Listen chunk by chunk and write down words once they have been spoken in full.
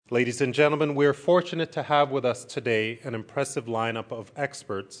Ladies and gentlemen, we are fortunate to have with us today an impressive lineup of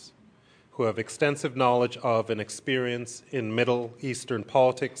experts who have extensive knowledge of and experience in Middle Eastern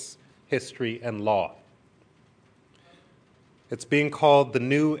politics, history, and law. It's being called the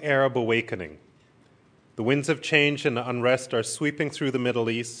New Arab Awakening. The winds of change and unrest are sweeping through the Middle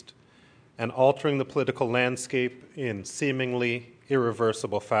East and altering the political landscape in seemingly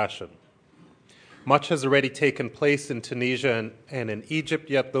irreversible fashion. Much has already taken place in Tunisia and in Egypt,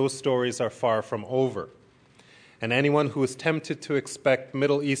 yet those stories are far from over. And anyone who is tempted to expect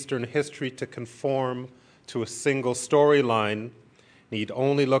Middle Eastern history to conform to a single storyline need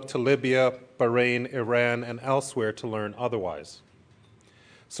only look to Libya, Bahrain, Iran, and elsewhere to learn otherwise.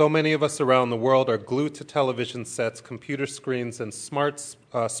 So many of us around the world are glued to television sets, computer screens, and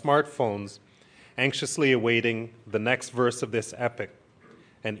smartphones, anxiously awaiting the next verse of this epic,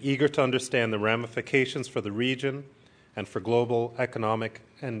 and eager to understand the ramifications for the region and for global economic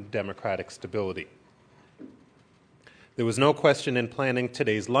and democratic stability. There was no question in planning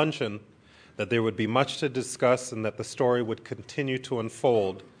today's luncheon that there would be much to discuss and that the story would continue to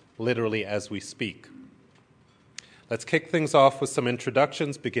unfold literally as we speak. Let's kick things off with some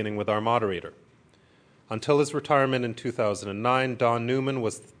introductions, beginning with our moderator. Until his retirement in 2009, Don Newman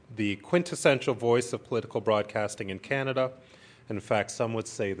was the quintessential voice of political broadcasting in Canada. In fact, some would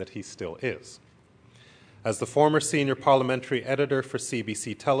say that he still is. As the former senior parliamentary editor for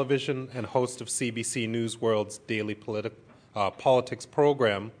CBC Television and host of CBC News World's daily politics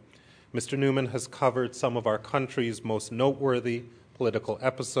program, Mr. Newman has covered some of our country's most noteworthy political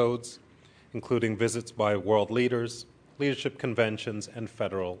episodes, including visits by world leaders, leadership conventions, and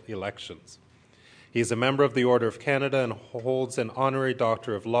federal elections. He is a member of the Order of Canada and holds an honorary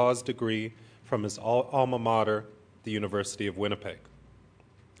Doctor of Laws degree from his alma mater, the University of Winnipeg.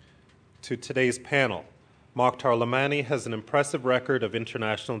 To today's panel, Mokhtar Lamani has an impressive record of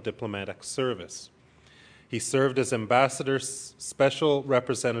international diplomatic service. He served as Ambassador Special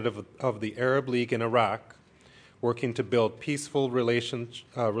Representative of the Arab League in Iraq, working to build peaceful relations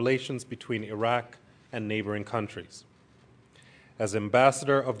between Iraq and neighboring countries. As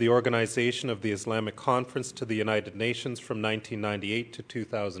Ambassador of the Organization of the Islamic Conference to the United Nations from 1998 to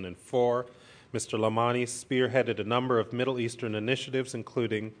 2004, Mr. Lamani spearheaded a number of Middle Eastern initiatives,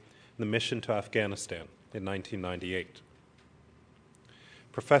 including the mission to Afghanistan in 1998.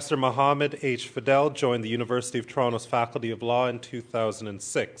 Professor Mohammed H. Fadel joined the University of Toronto's Faculty of Law in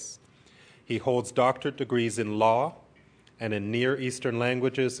 2006. He holds doctorate degrees in law and in Near Eastern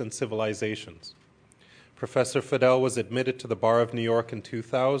languages and civilizations. Professor Fadel was admitted to the Bar of New York in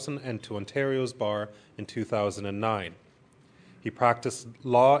 2000 and to Ontario's Bar in 2009. He practiced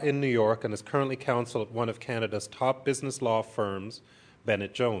law in New York and is currently counsel at one of Canada's top business law firms,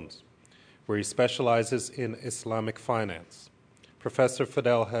 Bennett Jones, where he specializes in Islamic finance. Professor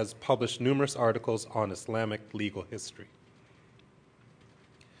Fadel has published numerous articles on Islamic legal history.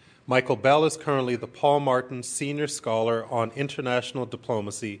 Michael Bell is currently the Paul Martin Senior Scholar on International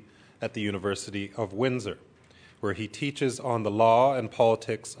Diplomacy at the University of Windsor, where he teaches on the law and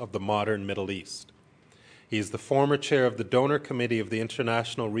politics of the modern Middle East. He is the former chair of the Donor Committee of the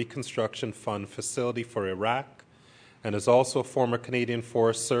International Reconstruction Fund Facility for Iraq and is also a former Canadian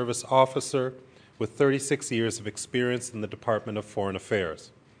Forest Service officer with 36 years of experience in the Department of Foreign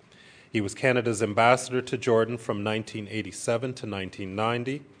Affairs. He was Canada's ambassador to Jordan from 1987 to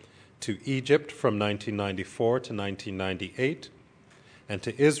 1990, to Egypt from 1994 to 1998, and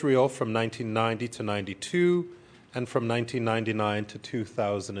to Israel from 1990 to 92, and from 1999 to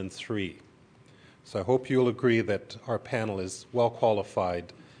 2003. So I hope you'll agree that our panel is well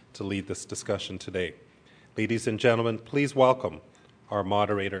qualified to lead this discussion today. Ladies and gentlemen, please welcome our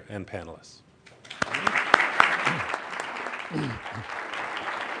moderator and panelists.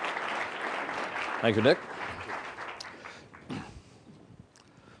 Thank you, Nick.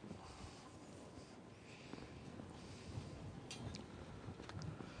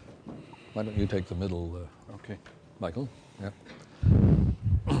 Why don't you take the middle? Okay, Michael. Yeah.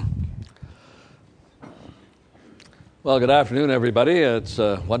 Well, good afternoon, everybody. It's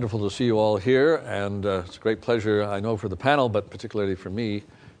wonderful to see you all here, and it's a great pleasure, I know, for the panel, but particularly for me,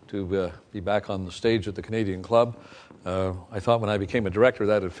 to be back on the stage at the Canadian Club. I thought when I became a director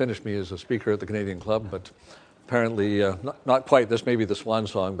that had finished me as a speaker at the Canadian Club, but apparently not quite. This may be the swan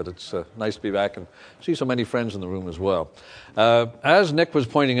song, but it's nice to be back and see so many friends in the room as well. As Nick was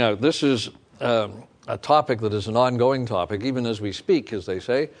pointing out, this is a topic that is an ongoing topic, even as we speak, as they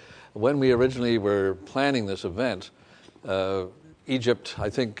say. When we originally were planning this event, Egypt, I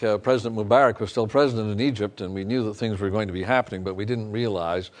think President Mubarak was still president in Egypt, and we knew that things were going to be happening, but we didn't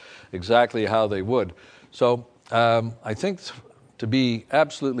realize exactly how they would. So I think to be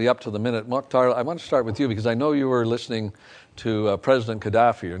absolutely up to the minute. Mokhtar, I want to start with you because I know you were listening to President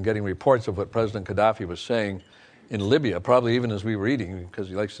Gaddafi and getting reports of what President Gaddafi was saying in Libya, probably even as we were eating, because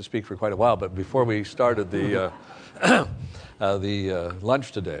he likes to speak for quite a while. But before we started the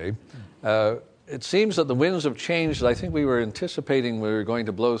lunch today, it seems that the winds have changed. I think we were anticipating we were going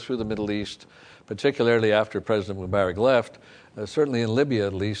to blow through the Middle East, particularly after President Mubarak left. Certainly in Libya,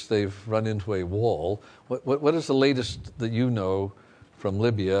 at least, they've run into a wall. What is the latest that you know from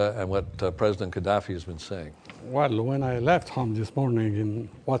Libya and what President Gaddafi has been saying? Well, when I left home this morning in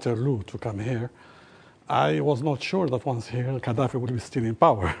Waterloo to come here, I was not sure that once here, Gaddafi would be still in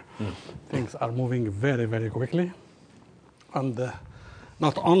power. Things are moving very, very quickly. And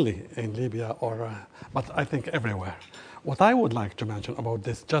not only in Libya, but I think everywhere. What I would like to mention about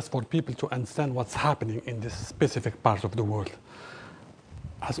this, just for people to understand what's happening in this specific part of the world.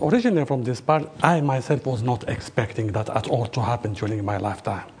 As originally from this part, I myself was not expecting that at all to happen during my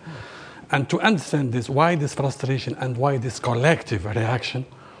lifetime. And to understand this, why this frustration and why this collective reaction,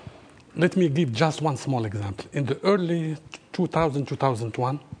 let me give just one small example. In the early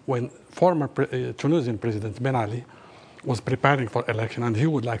 2001, when former Tunisian President Ben Ali was preparing for election and he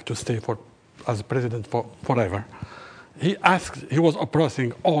would like to stay as president forever, he was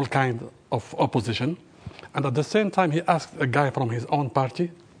oppressing all kinds of opposition, and at the same time he asked a guy from his own party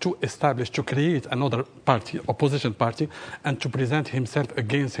to create another party, opposition party, and to present himself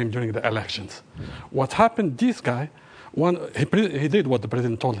against him during the elections. What happened, this guy, he did what the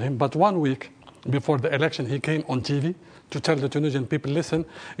president told him, but 1 week before the election he came on TV to tell the Tunisian people, listen,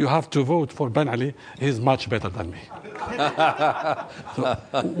 you have to vote for Ben Ali, he's much better than me. So,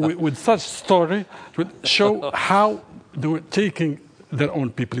 with such story, it would show how they were taking their own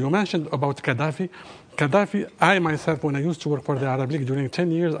people. You mentioned about Gaddafi. I myself, when I used to work for the Arab League during 10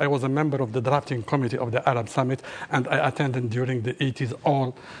 years, I was a member of the drafting committee of the Arab Summit, and I attended during the 80s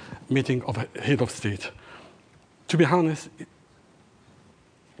all meeting of head of state. To be honest,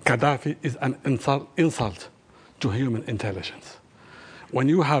 Gaddafi is an insult to human intelligence. When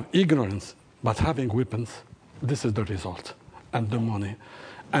you have ignorance but having weapons, this is the result, and the money,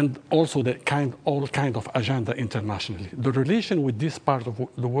 and also all kind of agenda internationally. The relation with this part of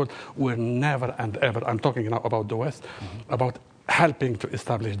the world were never and ever, I'm talking now about the West, about helping to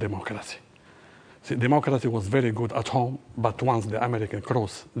establish democracy. See, democracy was very good at home, but once the American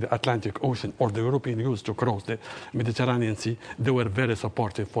crossed the Atlantic Ocean, or the European used to cross the Mediterranean Sea, they were very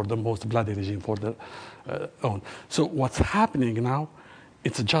supportive for the most bloody regime for their own. So what's happening now,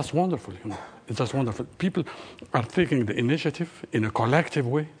 it's just wonderful, you know. It's just wonderful. People are taking the initiative in a collective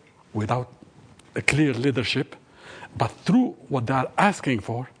way, without a clear leadership, but through what they are asking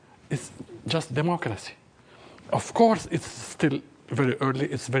for is just democracy. Of course, it's still very early,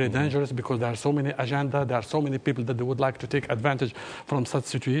 it's very dangerous because there are so many agenda, there are so many people that they would like to take advantage from such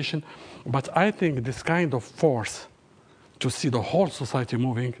situation. But I think this kind of force to see the whole society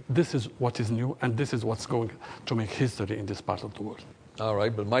moving, this is what is new, and this is what's going to make history in this part of the world. All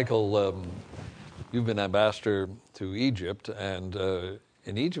right, but Michael, you've been ambassador to Egypt, and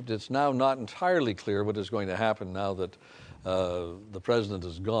in Egypt it's now not entirely clear what is going to happen now that the president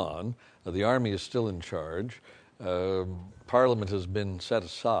is gone. The army is still in charge. Parliament has been set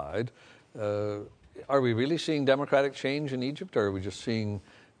aside. Are we really seeing democratic change in Egypt, or are we just seeing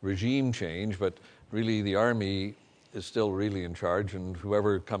regime change, but really the army is still really in charge, and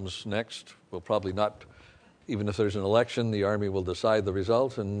whoever comes next will probably not, even if there's an election, the army will decide the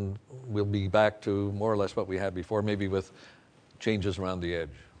result, and we'll be back to more or less what we had before, maybe with changes around the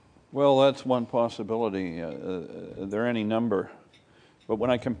edge? Well, that's one possibility. There are any number. But when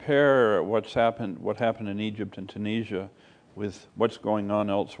I compare what happened in Egypt and Tunisia with what's going on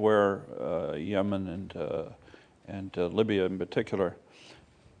elsewhere, Yemen and Libya in particular,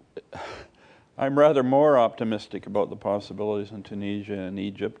 I'm rather more optimistic about the possibilities in Tunisia and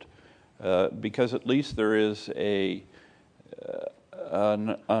Egypt, because at least there is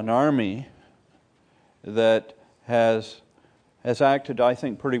an army that has acted, I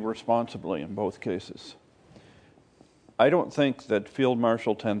think, pretty responsibly in both cases. I don't think that Field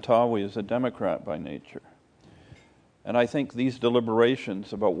Marshal Tantawi is a Democrat by nature. And I think these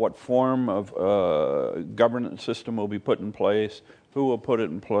deliberations about what form of governance system will be put in place, who will put it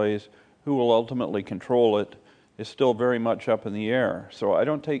in place, who will ultimately control it, is still very much up in the air. So I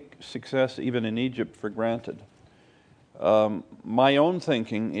don't take success even in Egypt for granted. My own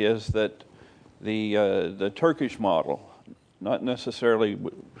thinking is that the Turkish model, not necessarily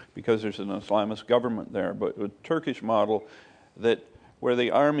because there's an Islamist government there, but a Turkish model where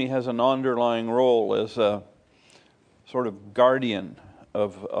the army has an underlying role as a sort of guardian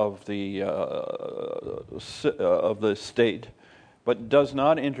of the state, but does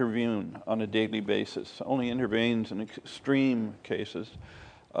not intervene on a daily basis, only intervenes in extreme cases,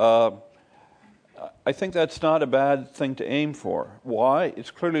 I think that's not a bad thing to aim for. Why? It's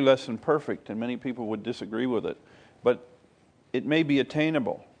clearly less than perfect, and many people would disagree with it, but it may be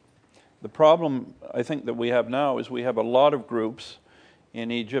attainable. The problem, I think, that we have now is we have a lot of groups in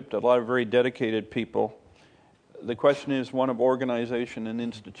Egypt, a lot of very dedicated people. The question is one of organization and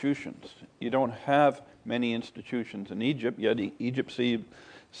institutions. You don't have many institutions in Egypt, yet Egypt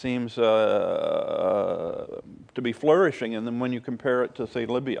seems to be flourishing, and then when you compare it to, say,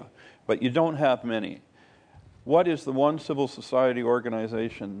 Libya. But you don't have many. What is the one civil society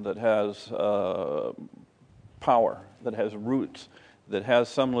organization that has power, that has roots, that has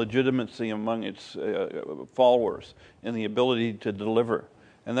some legitimacy among its followers and the ability to deliver?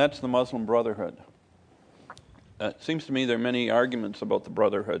 And that's the Muslim Brotherhood. It seems to me there are many arguments about the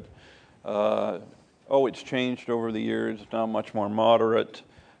Brotherhood. It's changed over the years, it's now much more moderate.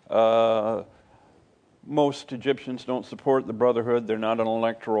 Most Egyptians don't support the Brotherhood. They're not an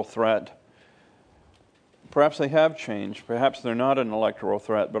electoral threat. Perhaps they have changed. Perhaps they're not an electoral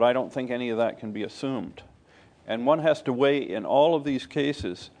threat, but I don't think any of that can be assumed. And one has to weigh in all of these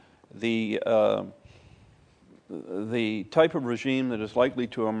cases the type of regime that is likely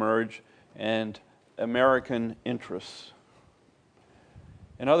to emerge and American interests.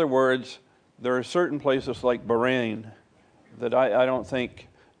 In other words, there are certain places like Bahrain that I don't think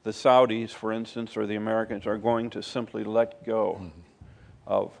the Saudis, for instance, or the Americans are going to simply let go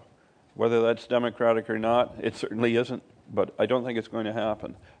of. Whether that's democratic or not, it certainly isn't, but I don't think it's going to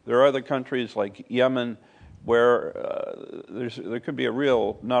happen. There are other countries like Yemen where there could be a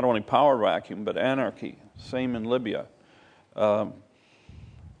real, not only power vacuum, but anarchy. Same in Libya.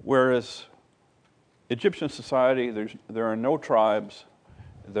 Whereas Egyptian society, there are no tribes.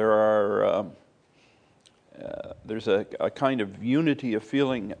 There's a kind of unity of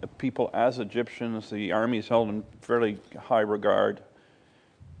feeling of people as Egyptians. The army is held in fairly high regard.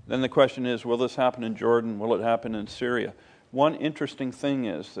 Then the question is, will this happen in Jordan? Will it happen in Syria? One interesting thing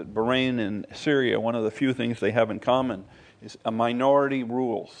is that Bahrain and Syria, one of the few things they have in common, is a minority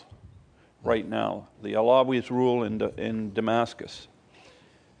rules right now. The Alawis rule in Damascus.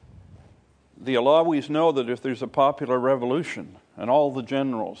 The Alawis know that if there's a popular revolution, and all the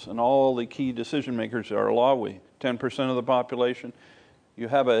generals and all the key decision makers are Alawi, 10% of the population, you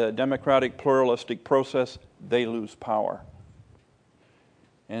have a democratic pluralistic process, they lose power.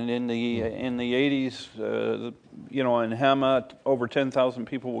 And in the 80s, in Hama, over 10,000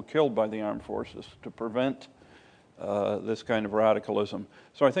 people were killed by the armed forces to prevent this kind of radicalism.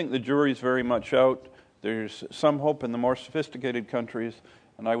 So I think the jury's very much out. There's some hope in the more sophisticated countries,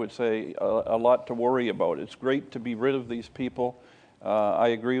 and I would say a lot to worry about. It's great to be rid of these people. I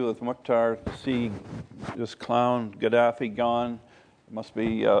agree with Mukhtar to see this clown Gaddafi gone. It must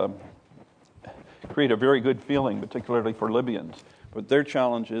be create a very good feeling, particularly for Libyans. But their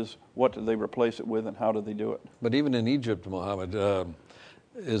challenge is, what do they replace it with and how do they do it? But even in Egypt, Mohammed,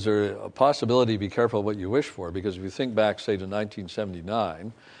 is there a possibility, be careful what you wish for, because if you think back, say, to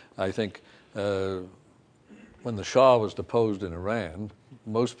 1979, I think when the Shah was deposed in Iran,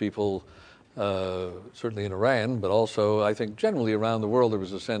 most people, certainly in Iran, but also I think generally around the world, there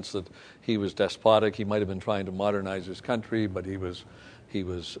was a sense that he was despotic. He might have been trying to modernize his country, but he was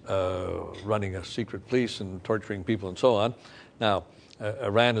running a secret police and torturing people and so on. Now,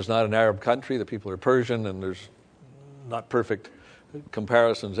 Iran is not an Arab country. The people are Persian, and there's not perfect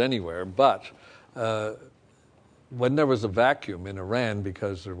comparisons anywhere. But when there was a vacuum in Iran,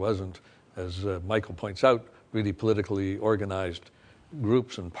 because there wasn't, as Michael points out, really politically organized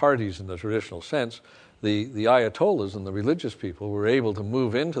groups and parties in the traditional sense, the Ayatollahs and the religious people were able to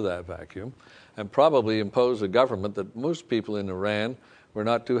move into that vacuum and probably impose a government that most people in Iran were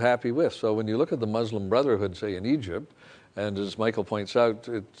not too happy with. So when you look at the Muslim Brotherhood, say, in Egypt, and as Michael points out,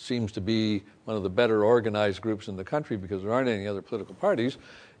 it seems to be one of the better organized groups in the country because there aren't any other political parties,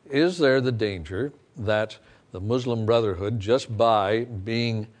 is there the danger that the Muslim Brotherhood, just by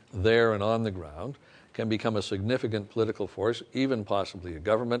being there and on the ground, can become a significant political force, even possibly a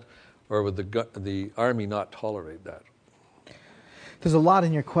government, or would the army not tolerate that? There's a lot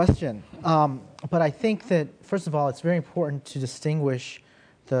in your question. But I think that, first of all, it's very important to distinguish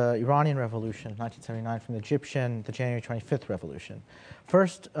the Iranian Revolution, 1979, from the Egyptian, the January 25th Revolution.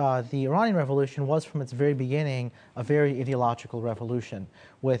 First, the Iranian Revolution was from its very beginning a very ideological revolution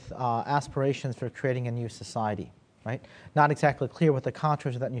with aspirations for creating a new society, right? Not exactly clear what the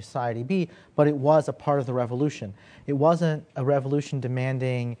contours of that new society be, but it was a part of the revolution. It wasn't a revolution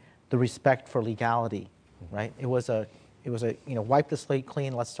demanding the respect for legality, right? It was a wipe the slate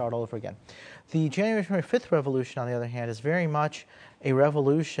clean, let's start all over again. The January 25th revolution, on the other hand, is very much a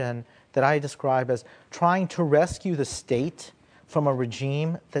revolution that I describe as trying to rescue the state from a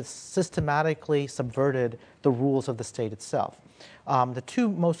regime that systematically subverted the rules of the state itself. The two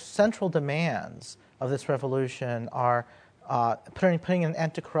most central demands of this revolution are putting an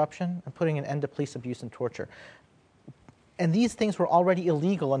end to corruption and putting an end to police abuse and torture. And these things were already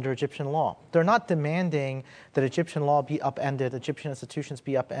illegal under Egyptian law. They're not demanding that Egyptian law be upended, Egyptian institutions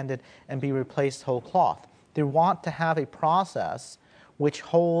be upended, and be replaced whole cloth. They want to have a process which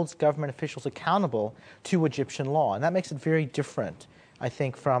holds government officials accountable to Egyptian law. And that makes it very different, I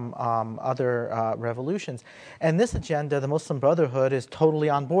think, from other revolutions. And this agenda, the Muslim Brotherhood is totally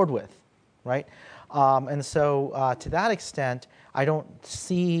on board with, right? And so to that extent, I don't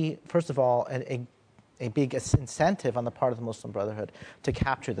see, first of all, a big incentive on the part of the Muslim Brotherhood to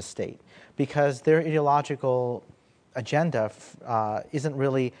capture the state, because their ideological agenda doesn't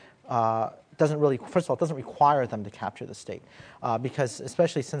really, first of all, it doesn't require them to capture the state, because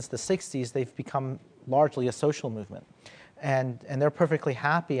especially since the 60s, they've become largely a social movement. And they're perfectly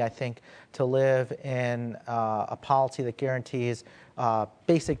happy, I think, to live in a policy that guarantees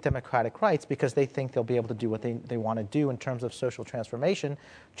basic democratic rights, because they think they'll be able to do what they want to do in terms of social transformation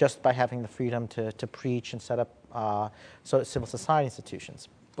just by having the freedom to preach and set up civil society institutions.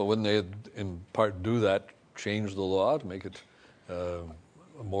 But wouldn't they, in part, do that, change the law to make it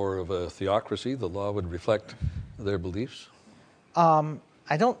more of a theocracy? The law would reflect their beliefs?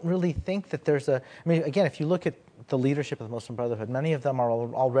 I don't really think that there's again, if you look at the leadership of the Muslim Brotherhood, many of them are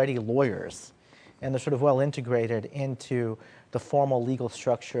already lawyers, and they're sort of well integrated into the formal legal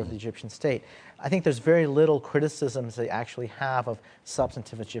structure of the Egyptian state. I think there's very little criticisms they actually have of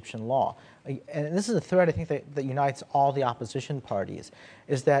substantive Egyptian law. And this is a thread, I think, that unites all the opposition parties,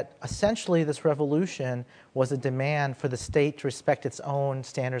 is that essentially this revolution was a demand for the state to respect its own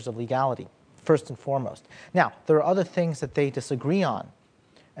standards of legality, first and foremost. Now, there are other things that they disagree on,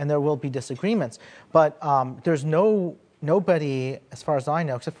 and there will be disagreements, but there's nobody, as far as I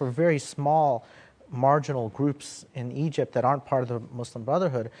know, except for very small marginal groups in Egypt that aren't part of the Muslim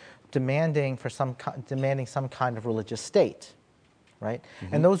Brotherhood, demanding some kind of religious state, right?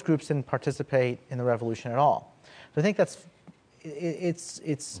 Mm-hmm. And those groups didn't participate in the revolution at all. So I think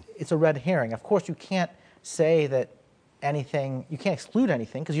it's a red herring. Of course, you can't say that you can't exclude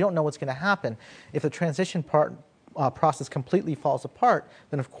anything, because you don't know what's going to happen. If the transition process completely falls apart,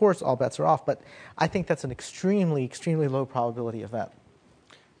 then of course all bets are off. But I think that's an extremely, extremely low probability event.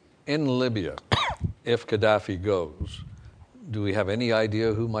 In Libya, if Gaddafi goes, do we have any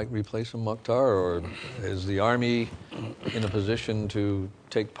idea who might replace him, Mukhtar, or is the army in a position to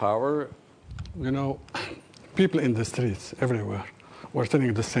take power? You know, people in the streets everywhere were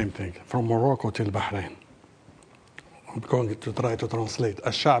telling the same thing, from Morocco till Bahrain. I'm going to try to translate.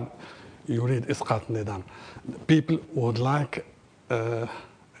 الشعب يريد إسقاط النظام. People would like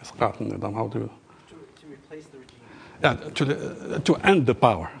إسقاط النظام. How do you? To replace the regime. Yeah, to end the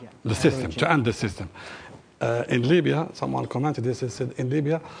power, the system, to end the system. In Libya, someone commented this and said, in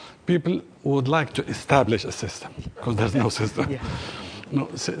Libya, people would like to establish a system, because there's no system. No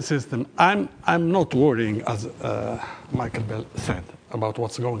system. I'm not worrying, as Michael Bell said, about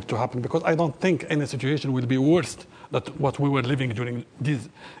what's going to happen, because I don't think any situation will be worse than what we were living during these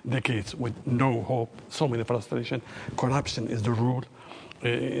decades, with no hope, so many frustration. Corruption is the rule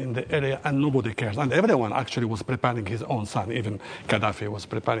in the area, and nobody cares. And everyone actually was preparing his own son. Even Gaddafi was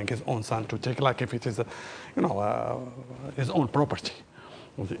preparing his own son to take, like if it is, his own property.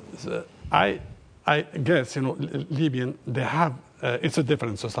 So I guess, Libyan, they have. It's a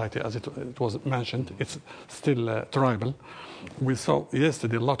different society, as it was mentioned. It's still tribal. We saw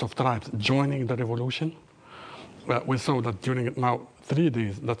yesterday a lot of tribes joining the revolution. We saw that during now 3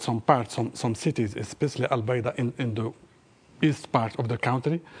 days that some cities, especially Al Baida in the east part of the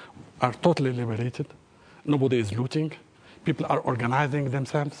country, are totally liberated. Nobody is looting. People are organizing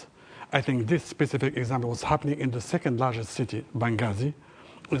themselves. I think this specific example was happening in the second largest city, Benghazi.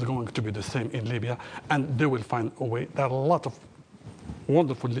 It's going to be the same in Libya, and they will find a way. There are a lot of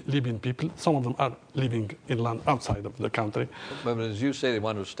wonderful Libyan people. Some of them are living inland outside of the country. But as you say, they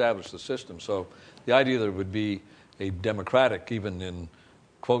want to establish the system. So the idea that it would be a democratic, even in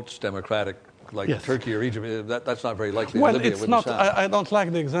quotes, democratic, like yes. Turkey or Egypt, that's not very likely. Well, Libya, it's not. I don't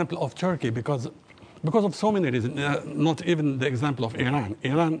like the example of Turkey because of so many reasons. Not even the example of Iran.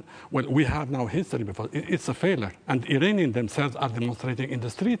 Iran, well, we have now history before. It's a failure, and Iranians themselves are demonstrating in the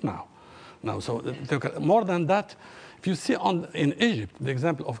street now. So more than that, if you see in Egypt, the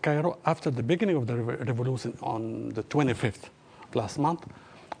example of Cairo, after the beginning of the revolution on the 25th last month,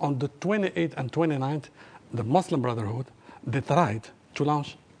 on the 28th and 29th, the Muslim Brotherhood, they tried to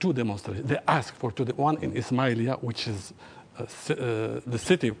launch 2 demonstrations. They asked for 2, one in Ismailia, which is the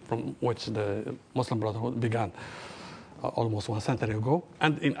city from which the Muslim Brotherhood began almost 1 century ago,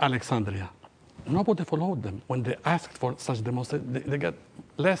 and in Alexandria. Nobody followed them. When they asked for such demonstrations, they got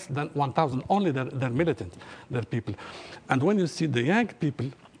less than 1,000, only their militants, their people. And when you see the young people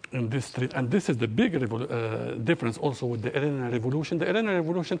in this street, and this is the big difference also with the Iranian Revolution. The Iranian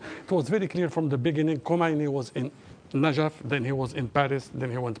Revolution, it was very clear from the beginning. Khomeini was in Najaf, then he was in Paris, then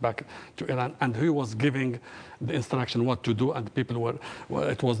he went back to Iran, and he was giving the instruction what to do, and people were, well,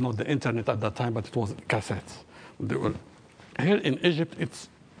 it was not the internet at that time, but it was cassettes. They were, here in Egypt, it's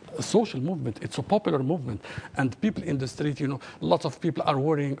a social movement, it's a popular movement, and people in the street, you know, lots of people are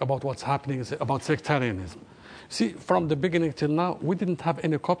worrying about what's happening, about sectarianism. See, from the beginning till now, we didn't have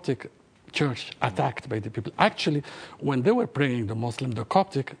any Coptic church attacked by the people. Actually, when they were praying the Muslim, the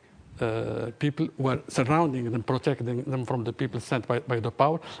Coptic people were surrounding them, protecting them from the people sent by the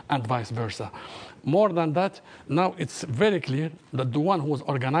power, and vice versa. More than that, now it's very clear that the one who was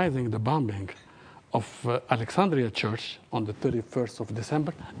organizing the bombing of Alexandria Church on the 31st of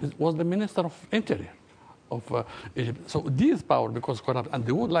December was the Minister of Interior of Egypt. So these power, because corrupt, and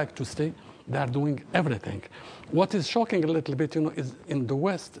they would like to stay, they are doing everything. What is shocking a little bit, you know, is in the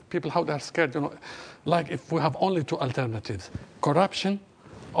West, people, how they're scared, you know, like if we have only 2 alternatives, corruption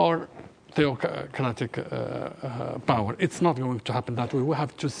or theocratic power. It's not going to happen that way. We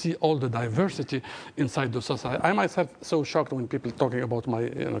have to see all the diversity inside the society. I myself so shocked when people talking about my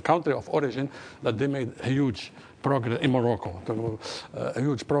country of origin that they made a huge progress in Morocco, a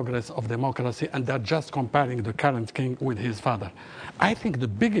huge progress of democracy, and they're just comparing the current king with his father. I think the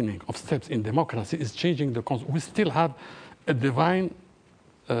beginning of steps in democracy is changing the constitution. We still have a divine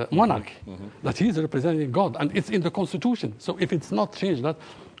monarchy, that he is representing God, and it's in the constitution. So if it's not changed, that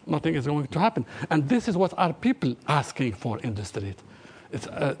nothing is going to happen. And this is what our people asking for in the street. It's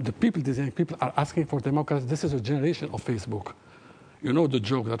the people, these young people are asking for democracy. This is a generation of Facebook. You know the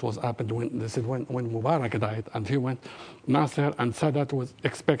joke that was happened when they said when Mubarak died, and he went, Nasser and Sadat was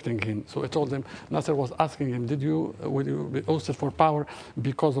expecting him. So I told them, Nasser was asking him, will you be ousted for power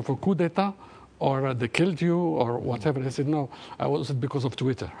because of a coup d'etat, or they killed you, or whatever? He said, no, I was because of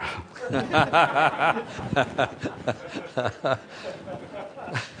Twitter.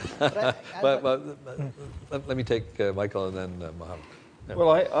 but let me take Michael and then Mohammed. Yeah.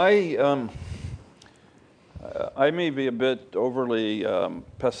 Well, I may be a bit overly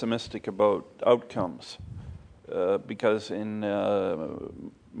pessimistic about outcomes because in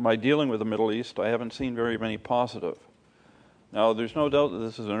my dealing with the Middle East, I haven't seen very many positive. Now, there's no doubt that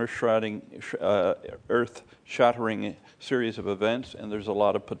this is an earth-shattering series of events, and there's a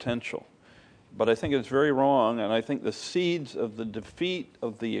lot of potential. But I think it's very wrong, and I think the seeds of the defeat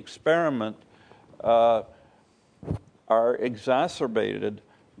of the experiment are exacerbated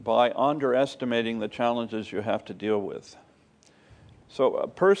by underestimating the challenges you have to deal with. So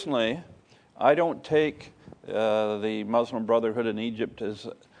personally, I don't take the Muslim Brotherhood in Egypt as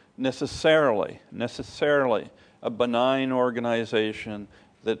necessarily a benign organization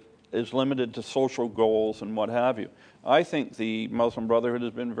that is limited to social goals and what have you. I think the Muslim Brotherhood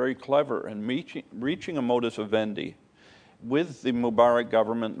has been very clever in reaching a modus vivendi with the Mubarak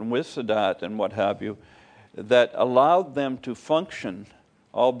government and with Sadat and what have you that allowed them to function,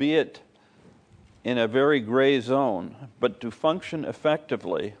 albeit in a very gray zone, but to function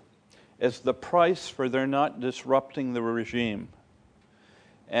effectively as the price for their not disrupting the regime.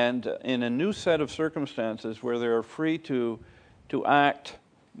 And in a new set of circumstances where they're free to act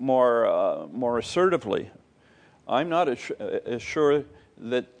more assertively, I'm not as sure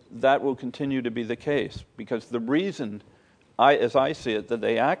that that will continue to be the case, because the reason, as I see it, that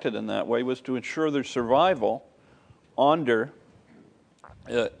they acted in that way was to ensure their survival under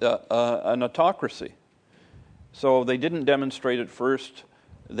an autocracy. So they didn't demonstrate it first,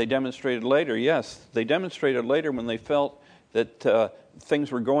 they demonstrated later. Yes, they demonstrated later when they felt that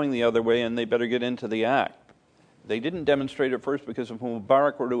things were going the other way and they better get into the act. They didn't demonstrate it first because if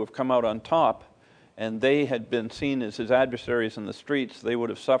Mubarak were to have come out on top and they had been seen as his adversaries in the streets, they would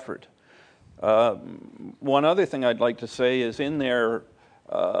have suffered. One other thing I'd like to say is in their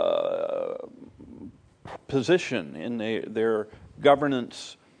position, in their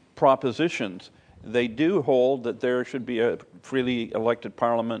governance propositions, they do hold that there should be a freely elected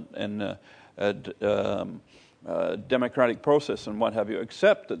parliament and a democratic process and what have you,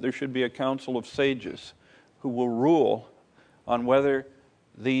 except that there should be a council of sages who will rule on whether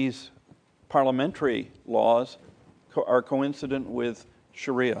these parliamentary laws are coincident with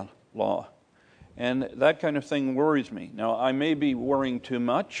Sharia law. And that kind of thing worries me. Now, I may be worrying too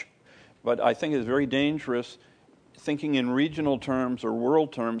much, But I think it's very dangerous thinking in regional terms or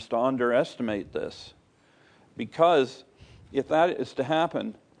world terms to underestimate this. Because if that is to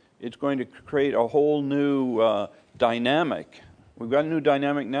happen, it's going to create a whole new dynamic. We've got a new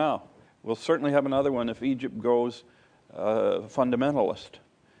dynamic now. We'll certainly have another one if Egypt goes fundamentalist.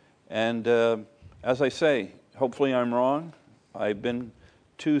 And as I say, hopefully I'm wrong. I've been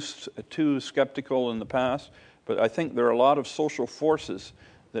too skeptical in the past, but I think there are a lot of social forces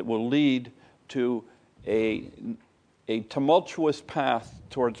that will lead to a tumultuous path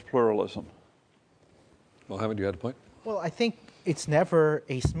towards pluralism. Mohammed, you had a point? Well, I think it's never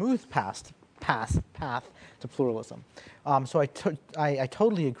a smooth path to pluralism. So I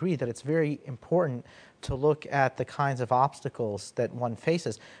totally agree that it's very important to look at the kinds of obstacles that one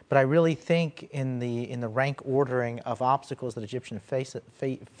faces. But I really think in the rank ordering of obstacles that Egyptians face,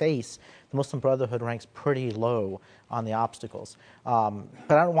 the Muslim Brotherhood ranks pretty low on the obstacles. But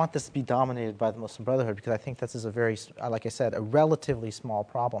I don't want this to be dominated by the Muslim Brotherhood because I think this is a very, like I said, a relatively small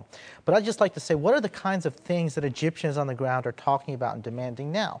problem. But I'd just like to say, what are the kinds of things that Egyptians on the ground are talking about and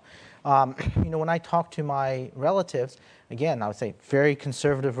demanding now? When I talk to my relatives, again, I would say very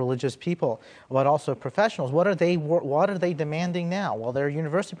conservative religious people, but also professionals. What are they demanding now? Well, they're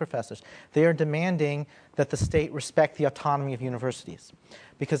university professors. They are demanding that the state respect the autonomy of universities.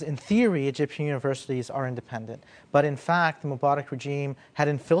 Because in theory, Egyptian universities are independent. But in fact, the Mubarak regime had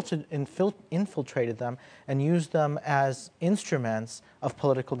infiltrated them and used them as instruments of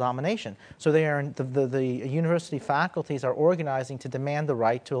political domination. So they are the university faculties are organizing to demand the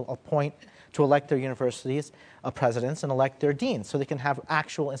right to elect their universities presidents and elect their deans so they can have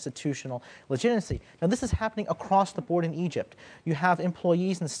actual institutional legitimacy. Now, this is happening across the board in Egypt. You have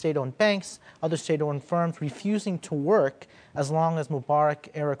employees in state-owned banks, other state-owned firms refusing to work as long as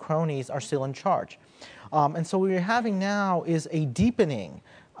Mubarak-era cronies are still in charge. And so what we're having now is a deepening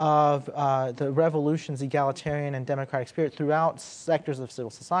of the revolution's egalitarian and democratic spirit throughout sectors of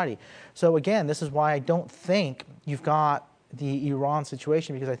civil society. So again, this is why I don't think you've got the Iran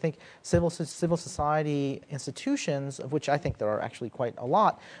situation, because I think civil society institutions, of which I think there are actually quite a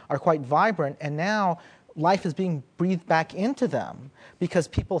lot, are quite vibrant, and now life is being breathed back into them because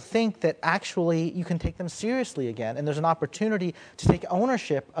people think that actually you can take them seriously again, and there's an opportunity to take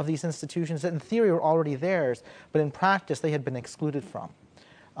ownership of these institutions that in theory were already theirs, but in practice they had been excluded from.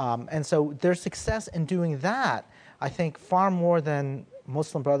 And so their success in doing that, I think, far more than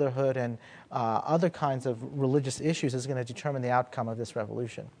Muslim Brotherhood and other kinds of religious issues is going to determine the outcome of this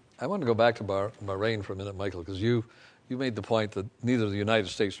revolution. I want to go back to Bahrain for a minute, Michael, because you made the point that neither the United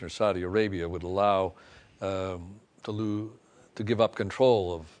States nor Saudi Arabia would allow to give up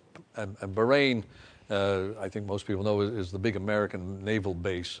control of, and Bahrain, I think most people know, is the big American naval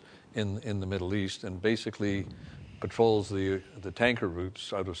base in the Middle East, and basically patrols the tanker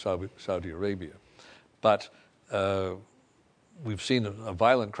routes out of Saudi Arabia. But we've seen a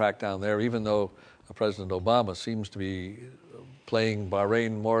violent crackdown there, even though President Obama seems to be playing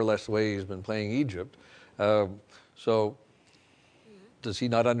Bahrain more or less the way he's been playing Egypt. So does he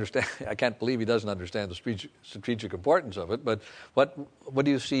not understand? I can't believe he doesn't understand the strategic importance of it. But what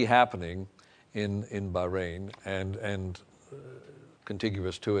do you see happening in Bahrain and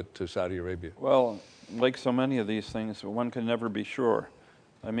contiguous to it, to Saudi Arabia? Well, like so many of these things, one can never be sure.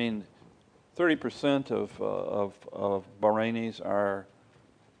 I mean, 30% of Bahrainis are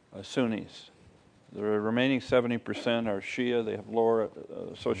Sunnis. The remaining 70% are Shia. They have lower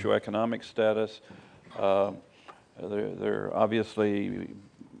socioeconomic status. They're obviously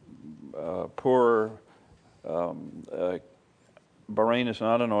poorer. Bahrain is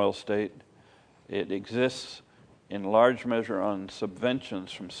not an oil state. It exists in large measure on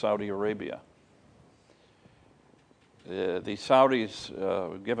subventions from Saudi Arabia. The Saudis,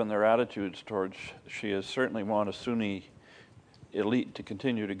 given their attitudes towards Shias, certainly want a Sunni elite to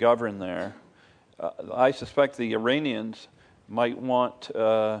continue to govern there. I suspect the Iranians might want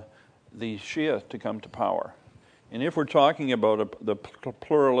the Shia to come to power. And if we're talking about the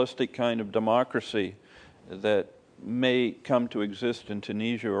pluralistic kind of democracy that may come to exist in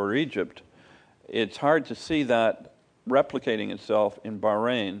Tunisia or Egypt, it's hard to see that replicating itself in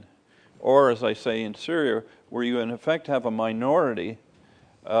Bahrain, or, as I say, in Syria, where you in effect have a minority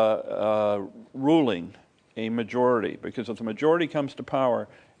ruling a majority. Because if the majority comes to power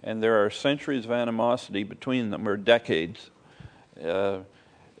and there are centuries of animosity between them, or decades, then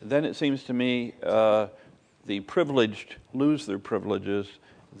it seems to me the privileged lose their privileges,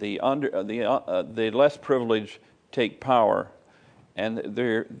 the less privileged take power,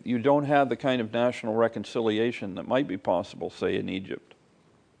 and you don't have the kind of national reconciliation that might be possible, say, in Egypt.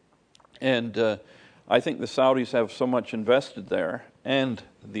 And I think the Saudis have so much invested there, and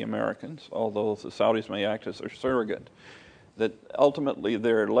the Americans, although the Saudis may act as their surrogate, that ultimately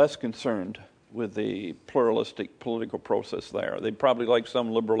they're less concerned with the pluralistic political process there. They'd probably like some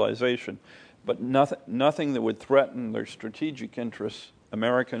liberalization, but nothing that would threaten their strategic interests,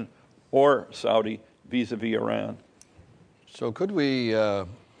 American or Saudi, vis-a-vis Iran. So could we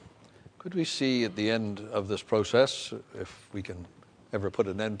see at the end of this process, if we can ever put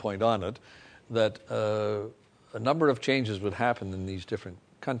an end point on it, that a number of changes would happen in these different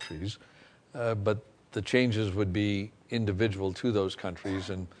countries, but the changes would be individual to those countries,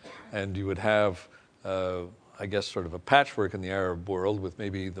 and you would have, I guess, sort of a patchwork in the Arab world, with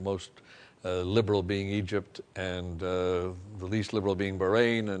maybe the most liberal being Egypt and the least liberal being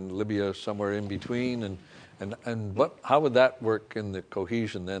Bahrain, and Libya somewhere in between, and how would that work in the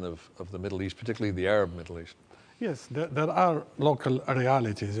cohesion then of the Middle East, particularly the Arab Middle East? Yes, there are local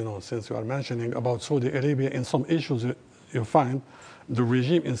realities, since you are mentioning about Saudi Arabia. In some issues, you find the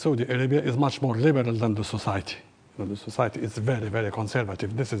regime in Saudi Arabia is much more liberal than the society. The society is very, very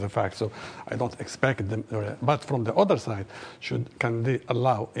conservative. This is a fact, so I don't expect them. But from the other side, can they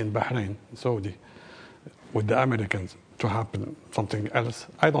allow in Bahrain, Saudi, with the Americans, to happen something else?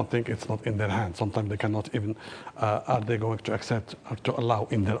 I don't think it's not in their hands. Sometimes they cannot even, are they going to accept or to allow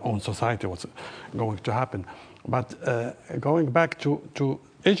in their own society what's going to happen? But going back to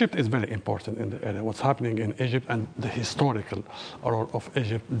Egypt is very important in the area. What's happening in Egypt and the historical role of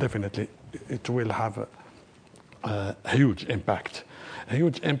Egypt, definitely it will have a huge impact. A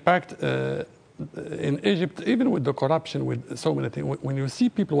huge impact in Egypt, even with the corruption, with so many things. When you see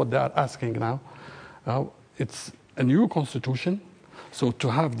people, what they are asking now, it's a new constitution, so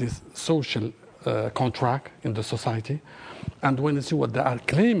to have this social contract in the society. And when you see what they are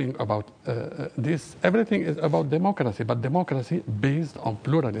claiming about this, everything is about democracy, but democracy based on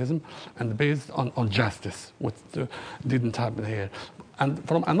pluralism and based on justice, which didn't happen here. And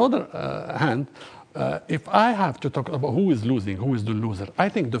from another hand, if I have to talk about who is losing, who is the loser, I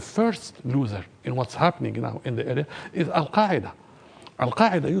think the first loser in what's happening now in the area is Al-Qaeda.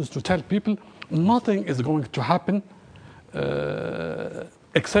 Al-Qaeda used to tell people nothing is going to happen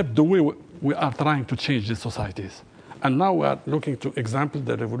except the way we are trying to change the societies. And now we are looking to example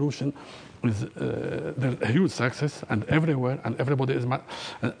the revolution with a huge success, and everywhere, and everybody is,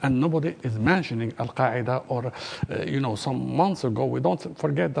 and nobody is mentioning Al-Qaeda or, some months ago, we don't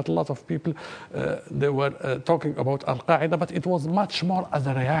forget that a lot of people, they were talking about Al-Qaeda, but it was much more as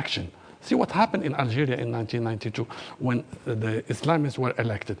a reaction. See what happened in Algeria in 1992 when the Islamists were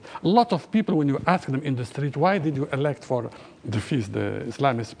elected. A lot of people, when you ask them in the street, why did you elect for the FIS, the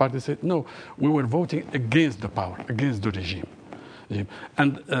Islamist party, said, no, we were voting against the power, against the regime.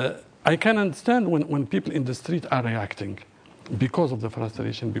 And I can understand when people in the street are reacting because of the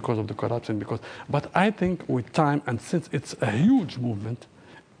frustration, because of the corruption, but I think with time, and since it's a huge movement,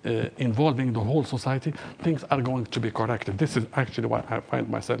 involving the whole society, things are going to be corrected. This is actually why I find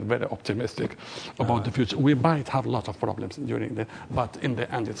myself very optimistic about the future. We might have a lot of problems but in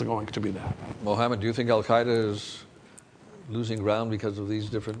the end, it's going to be there. Mohammed, do you think Al-Qaeda is losing ground because of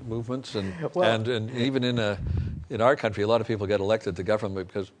these different movements? And even in our country, a lot of people get elected to government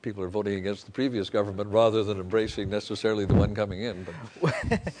because people are voting against the previous government rather than embracing necessarily the one coming in.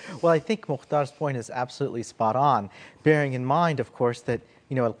 Well, I think Mukhtar's point is absolutely spot on, bearing in mind, of course, that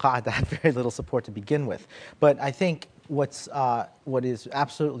Al-Qaeda had very little support to begin with. But I think what is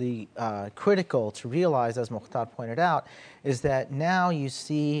absolutely critical to realize, as Mukhtar pointed out, is that now you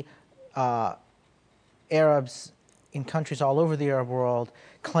see Arabs in countries all over the Arab world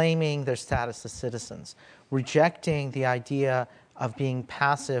claiming their status as citizens, rejecting the idea of being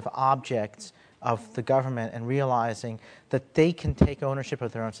passive objects of the government and realizing that they can take ownership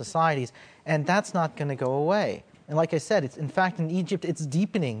of their own societies, and that's not going to go away. And like I said, in fact, in Egypt, it's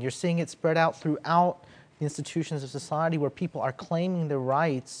deepening. You're seeing it spread out throughout the institutions of society where people are claiming their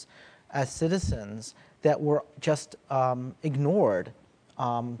rights as citizens that were just ignored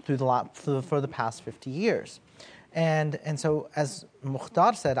for the past 50 years. And so, as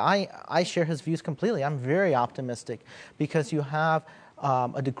Mukhtar said, I share his views completely. I'm very optimistic because you have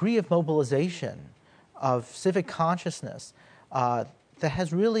a degree of mobilization, of civic consciousness that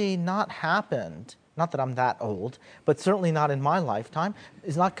has really not happened. Not that I'm that old, but certainly not in my lifetime.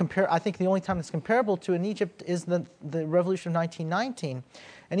 Is not I think the only time it's comparable to in Egypt is the revolution of 1919.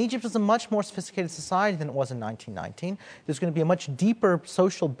 And Egypt is a much more sophisticated society than it was in 1919. There's going to be a much deeper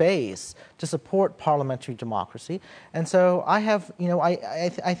social base to support parliamentary democracy. And so I have,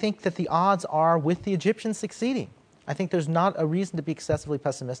 I think that the odds are with the Egyptians succeeding. I think there's not a reason to be excessively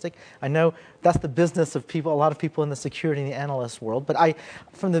pessimistic. I know that's the business of people, a lot of people in the security and the analyst world. But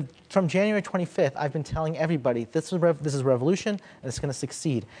from January 25th, I've been telling everybody this is a revolution and it's going to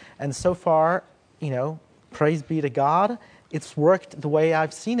succeed. And so far, praise be to God, it's worked the way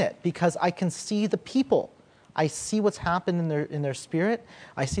I've seen it because I can see the people. I see what's happened in their spirit.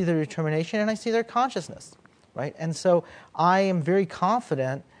 I see their determination, and I see their consciousness, right? And so I am very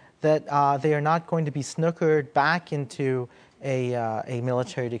confident that they are not going to be snookered back into a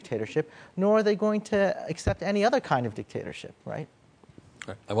military dictatorship, nor are they going to accept any other kind of dictatorship, right?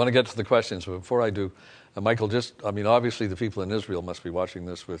 I want to get to the questions, but before I do, Michael, obviously the people in Israel must be watching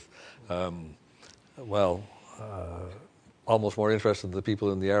this with, almost more interest than the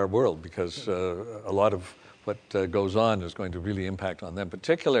people in the Arab world because a lot of what goes on is going to really impact on them,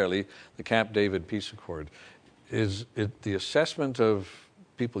 particularly the Camp David peace accord. Is it the assessment of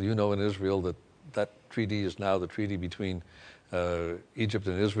people in Israel that treaty is now the treaty between Egypt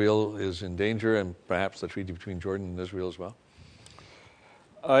and Israel is in danger, and perhaps the treaty between Jordan and Israel as well?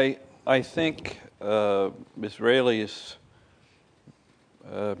 I think Israelis,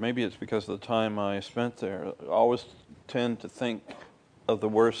 maybe it's because of the time I spent there, always tend to think of the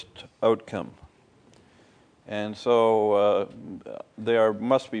worst outcome. And so they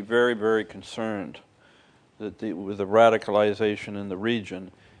must be very, very concerned with the radicalization in the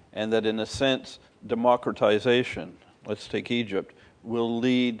region, and that in a sense, democratization, let's take Egypt, will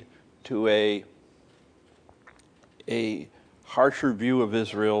lead to a harsher view of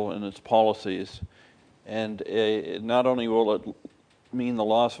Israel and its policies. And not only will it mean the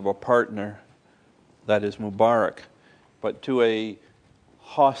loss of a partner, that is Mubarak, but to a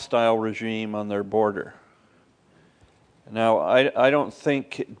hostile regime on their border. Now, I don't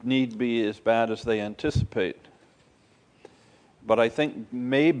think it need be as bad as they anticipate, but I think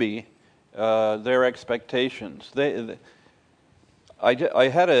maybe their expectations. I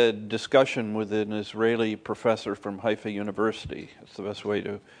had a discussion with an Israeli professor from Haifa University. That's the best way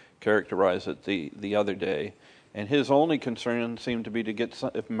to characterize it. The other day, and his only concern seemed to be to get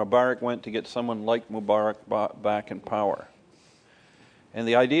if Mubarak went to get someone like Mubarak back in power. And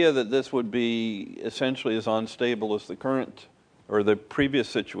the idea that this would be essentially as unstable as the current or the previous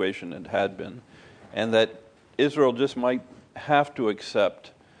situation had been, and that Israel just might have to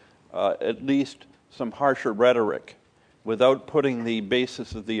accept at least some harsher rhetoric without putting the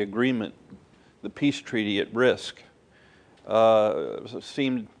basis of the agreement, the peace treaty, at risk,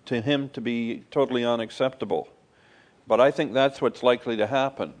 seemed to him to be totally unacceptable. But I think that's what's likely to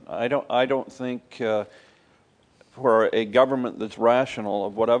happen. I don't think for a government that's rational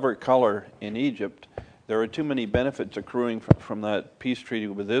of whatever color in Egypt, there are too many benefits accruing from that peace treaty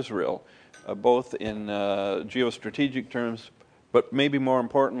with Israel, both in geostrategic terms, but maybe more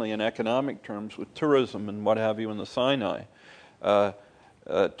importantly in economic terms with tourism and what have you in the Sinai,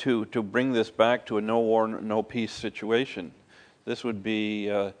 to bring this back to a no war, no peace situation. This would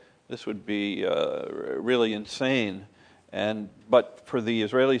be really insane. But for the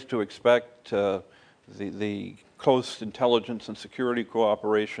Israelis to expect the close intelligence and security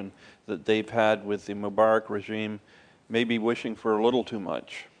cooperation that they've had with the Mubarak regime, may be wishing for a little too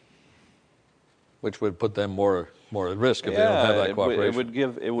much. Which would put them more at risk if they don't have that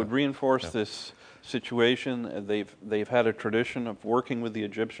cooperation. It would reinforce this situation. They've had a tradition of working with the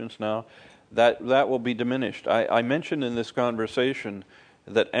Egyptians now. That will be diminished. I mentioned in this conversation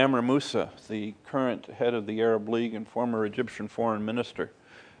that Amr Moussa, the current head of the Arab League and former Egyptian foreign minister,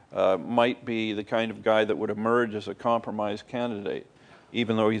 might be the kind of guy that would emerge as a compromise candidate,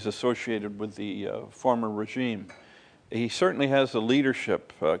 even though he's associated with the former regime. He certainly has the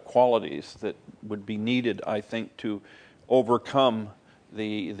leadership qualities that would be needed, I think, to overcome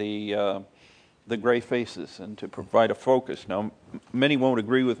the gray faces and to provide a focus. Now, many won't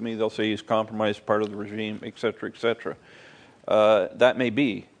agree with me. They'll say he's compromised part of the regime, et cetera, et cetera. That may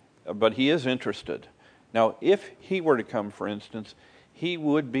be, but he is interested. Now, if he were to come, for instance, he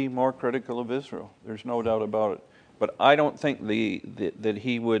would be more critical of Israel. There's no doubt about it. But I don't think that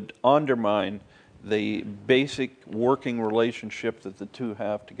he would undermine the basic working relationship that the two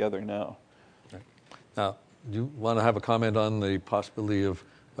have together now. Right. Now, do you want to have a comment on the possibility of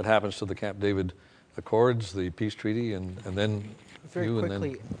what happens to the Camp David Accords, the peace treaty, and then very you quickly,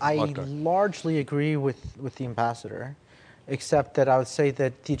 and then I Mokhtar? largely agree with the ambassador, except that I would say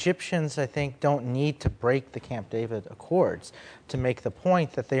that the Egyptians, I think, don't need to break the Camp David Accords to make the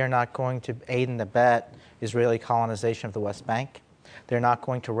point that they are not going to aid and abet Israeli colonization of the West Bank. They're not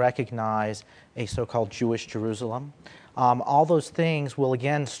going to recognize a so-called Jewish Jerusalem. All those things will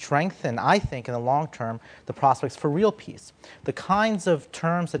again strengthen, I think, in the long term, the prospects for real peace. The kinds of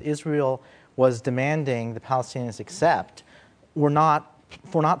terms that Israel was demanding the Palestinians accept were not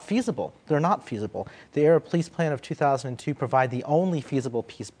feasible. They're not feasible. The Arab Peace Plan of 2002 provide the only feasible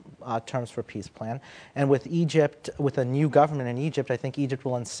peace terms for peace plan. And with Egypt, with a new government in Egypt, I think Egypt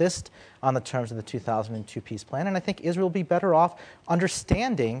will insist on the terms of the 2002 peace plan. And I think Israel will be better off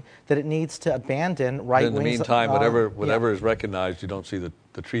understanding that it needs to abandon right wing. In the meantime, whatever is recognized, you don't see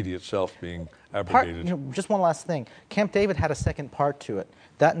the treaty itself being abrogated. Just one last thing. Camp David had a second part to it.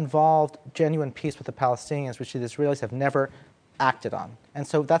 That involved genuine peace with the Palestinians, which the Israelis have never acted on. And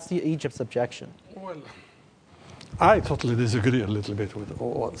so that's Egypt's objection. Well, I totally disagree a little bit with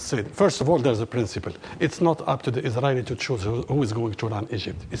what said. First of all, there's a principle. It's not up to the Israeli to choose who is going to run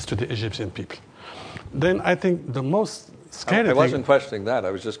Egypt. It's to the Egyptian people. Then I think the most scary thing... I wasn't questioning that.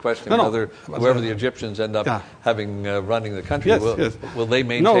 I was just questioning whether whoever the Egyptians end up having running the country, will they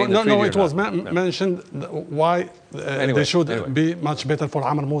maintain the treaty? No, it was mentioned why they should be much better for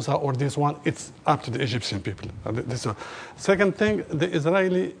Amr Moussa or this one. It's up to the Egyptian people. Second thing, the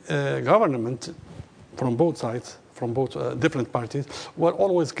Israeli government from both sides, from both different parties, were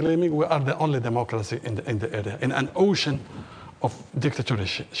always claiming we are the only democracy in the area, in an ocean of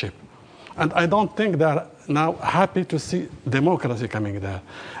dictatorship. And I don't think they're now happy to see democracy coming there.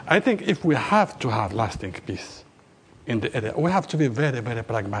 I think if we have to have lasting peace in the area, we have to be very, very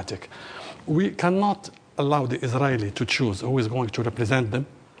pragmatic. We cannot allow the Israeli to choose who is going to represent them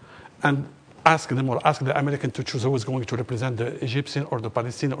and ask them or ask the American to choose who is going to represent the Egyptian or the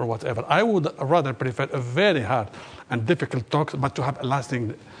Palestinian or whatever. I would rather prefer a very hard and difficult talk, but to have a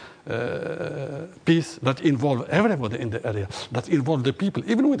lasting peace that involve everybody in the area, that involve the people.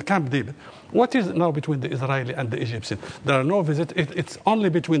 Even with Camp David, what is now between the Israeli and the Egyptian? There are no visits. It's only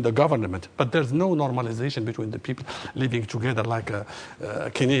between the government, but there's no normalization between the people living together like a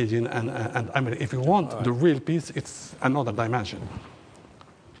Canadian and American. If you want the real peace, it's another dimension.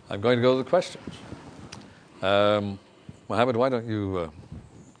 I'm going to go to the questions. Mohammed, why don't you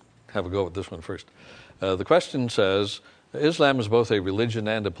have a go at this one first? The question says, Islam is both a religion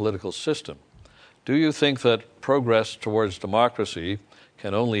and a political system. Do you think that progress towards democracy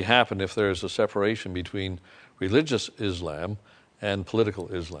can only happen if there is a separation between religious Islam and political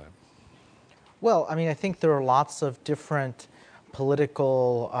Islam? Well, I mean, I think there are lots of different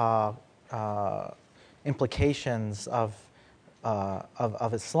political implications of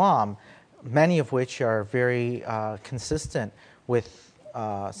Islam, many of which are very consistent with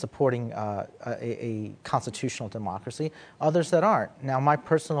supporting a constitutional democracy, others that aren't. Now, my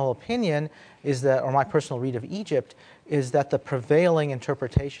personal opinion is that, or my personal read of Egypt, is that the prevailing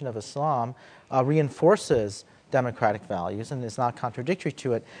interpretation of Islam reinforces democratic values and is not contradictory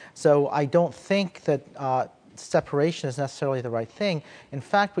to it. So I don't think that separation is necessarily the right thing. In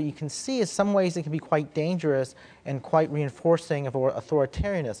fact, what you can see is some ways it can be quite dangerous and quite reinforcing of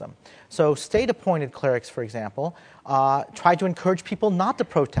authoritarianism. So state-appointed clerics, for example, tried to encourage people not to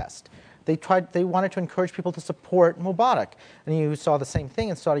protest. They wanted to encourage people to support Mubarak. And you saw the same thing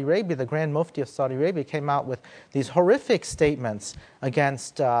in Saudi Arabia. The Grand Mufti of Saudi Arabia came out with these horrific statements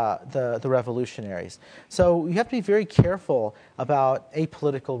against the revolutionaries. So you have to be very careful about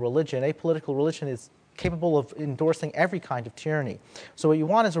apolitical religion. Apolitical religion is capable of endorsing every kind of tyranny. So what you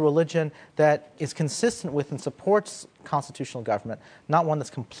want is a religion that is consistent with and supports constitutional government, not one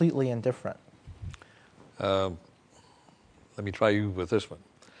that's completely indifferent. Let me try you with this one.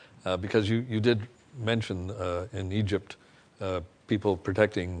 Because you did mention in Egypt people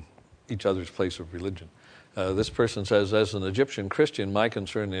protecting each other's place of religion. This person says, as an Egyptian Christian, my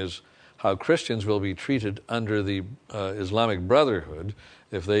concern is how Christians will be treated under the Islamic Brotherhood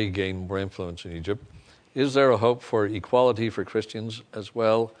if they gain more influence in Egypt. Is there a hope for equality for Christians as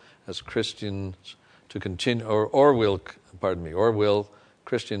well as Christians to continue, or will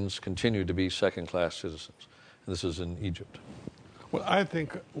Christians continue to be second-class citizens? And this is in Egypt. Well, I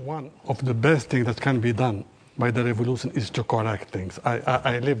think one of the best things that can be done by the revolution is to correct things.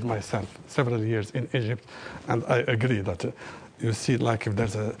 I lived myself several years in Egypt, and I agree that you see, like, if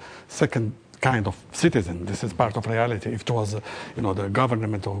there's a second kind of citizen, this is part of reality. If it was, the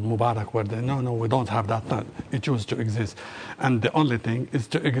government of Mubarak, where they, no, we don't have that. No, it used to exist. And the only thing is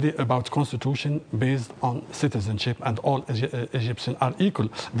to agree about constitution based on citizenship, and all Egyptians are equal.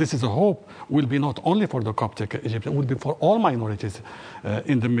 This is a hope, will be not only for the Coptic Egyptians, will be for all minorities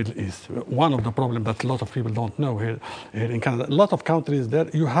in the Middle East. One of the problems that a lot of people don't know here in Canada, a lot of countries there,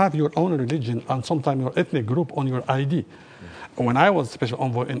 you have your own religion and sometimes your ethnic group on your ID. When I was special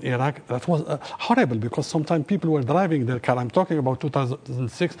envoy in Iraq, that was horrible because sometimes people were driving their car. I'm talking about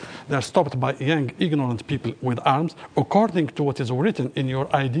 2006. They're stopped by young, ignorant people with arms. According to what is written in your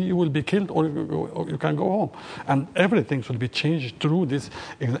ID, you will be killed or you can go home. And everything should be changed through this.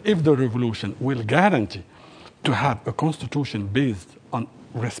 If the revolution will guarantee to have a constitution based on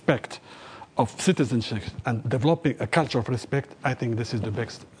respect of citizenship and developing a culture of respect, I think this is the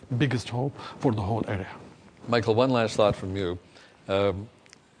biggest hope for the whole area. Michael, one last thought from you.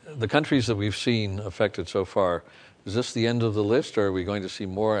 The countries that we've seen affected so far, is this the end of the list, or are we going to see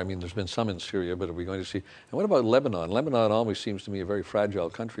more? I mean, there's been some in Syria, but are we going to see... And what about Lebanon? Lebanon always seems to me a very fragile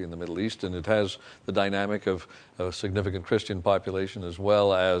country in the Middle East, and it has the dynamic of a significant Christian population as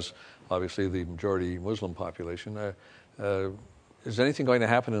well as, obviously, the majority Muslim population. Is anything going to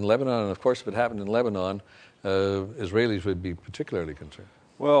happen in Lebanon? And, of course, if it happened in Lebanon, Israelis would be particularly concerned.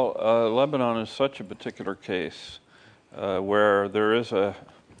 Well, Lebanon is such a particular case where there is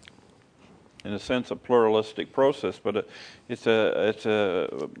in a sense, a pluralistic process, but it's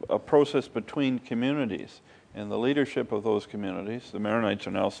a process between communities, and the leadership of those communities, the Maronites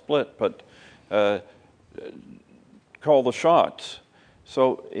are now split, but call the shots.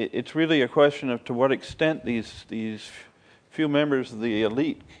 So it's really a question of to what extent these few members of the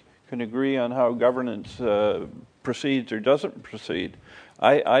elite can agree on how governance proceeds or doesn't proceed.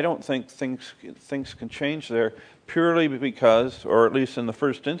 I don't think things can change there purely because, or at least in the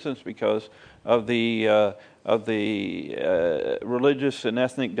first instance, because of the religious and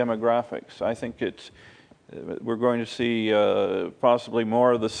ethnic demographics. I think we're going to see possibly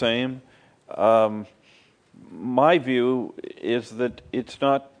more of the same. My view is that it's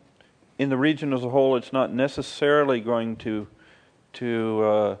not, in the region as a whole, it's not necessarily going to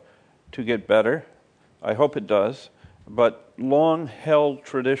get better. I hope it does. But long-held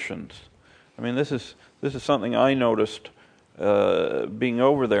traditions. I mean, this is something I noticed being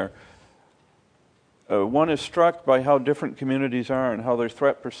over there. One is struck by how different communities are and how their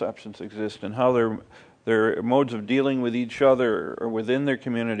threat perceptions exist and how their modes of dealing with each other or within their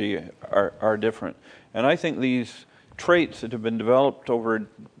community are different. And I think these traits that have been developed over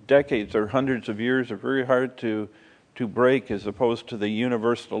decades or hundreds of years are very hard to break, as opposed to the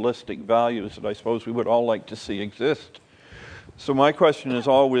universalistic values that I suppose we would all like to see exist. So my question is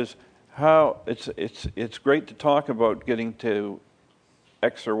always how it's great to talk about getting to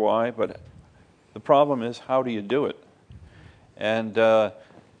X or Y, but the problem is, how do you do it? And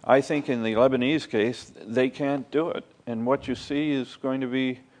I think in the Lebanese case, they can't do it. And what you see is going to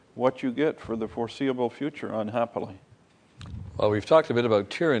be what you get for the foreseeable future, unhappily. Well, we've talked a bit about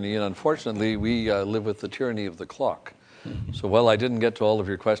tyranny, and unfortunately, we live with the tyranny of the clock. So while I didn't get to all of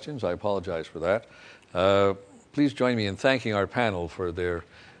your questions, I apologize for that. Please join me in thanking our panel for their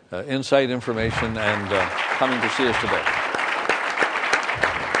insight, information, and coming to see us today.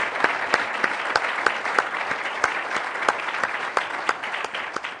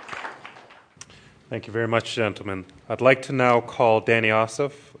 Thank you very much, gentlemen. I'd like to now call Danny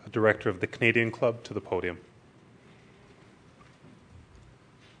Ossoff, Director of the Canadian Club, to the podium.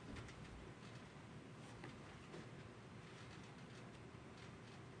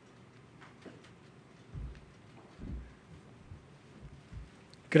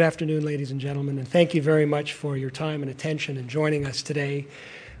 Good afternoon, ladies and gentlemen, and thank you very much for your time and attention in joining us today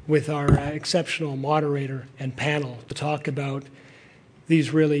with our exceptional moderator and panel to talk about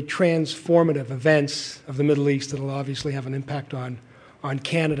these really transformative events of the Middle East that will obviously have an impact on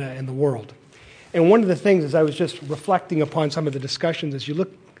Canada and the world. And one of the things, as I was just reflecting upon some of the discussions, as you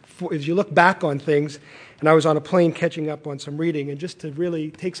look back on things, and I was on a plane catching up on some reading, and just to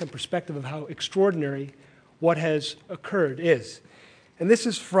really take some perspective of how extraordinary what has occurred is. And this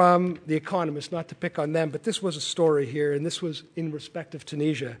is from The Economist, not to pick on them, but this was a story here, and this was in respect of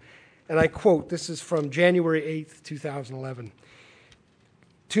Tunisia. And I quote, this is from January 8th, 2011.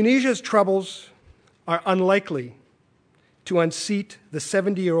 Tunisia's troubles are unlikely to unseat the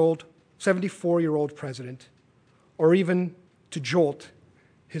 74-year-old president, or even to jolt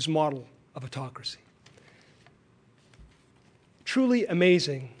his model of autocracy. Truly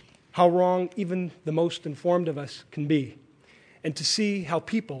amazing how wrong even the most informed of us can be, and to see how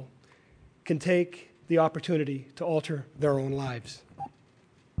people can take the opportunity to alter their own lives.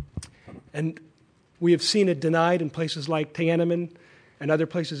 And we have seen it denied in places like Tiananmen and other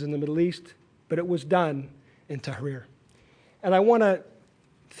places in the Middle East, but it was done in Tahrir. And I want to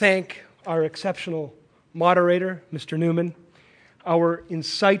thank our exceptional moderator, Mr. Newman, our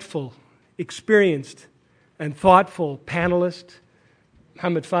insightful, experienced, and thoughtful panelists,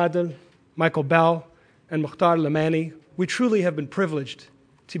 Mohammed Fadel, Michael Bell, and Mukhtar Lamani. We truly have been privileged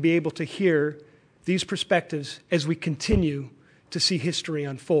to be able to hear these perspectives as we continue to see history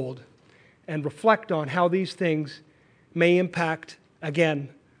unfold and reflect on how these things may impact, again,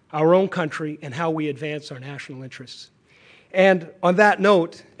 our own country and how we advance our national interests. And on that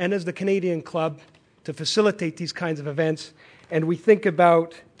note, and as the Canadian Club, to facilitate these kinds of events, and we think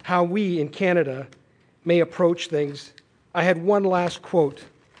about how we in Canada may approach things, I had one last quote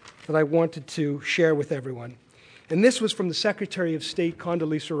that I wanted to share with everyone. And this was from the Secretary of State,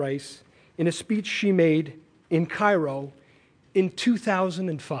 Condoleezza Rice, in a speech she made in Cairo in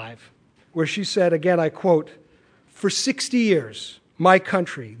 2005, where she said, again, I quote, "For 60 years, my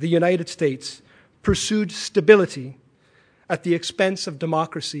country, the United States, pursued stability at the expense of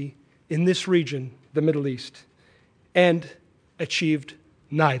democracy in this region, the Middle East, and achieved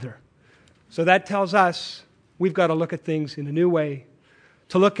neither." So that tells us we've got to look at things in a new way,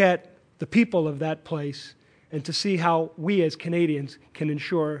 to look at the people of that place, and to see how we as Canadians can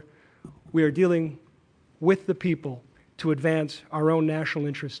ensure we are dealing with the people to advance our own national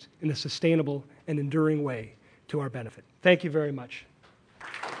interest in a sustainable and enduring way to our benefit. Thank you very much.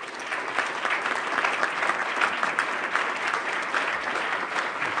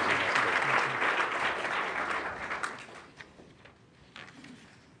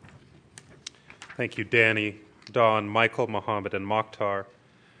 Thank you, Danny, Don, Michael, Mohammed, and Mokhtar.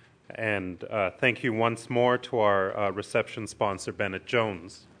 And thank you once more to our reception sponsor, Bennett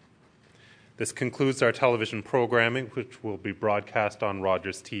Jones. This concludes our television programming, which will be broadcast on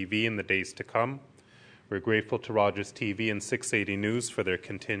Rogers TV in the days to come. We're grateful to Rogers TV and 680 News for their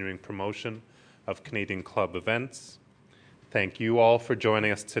continuing promotion of Canadian Club events. Thank you all for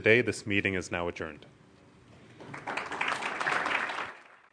joining us today. This meeting is now adjourned.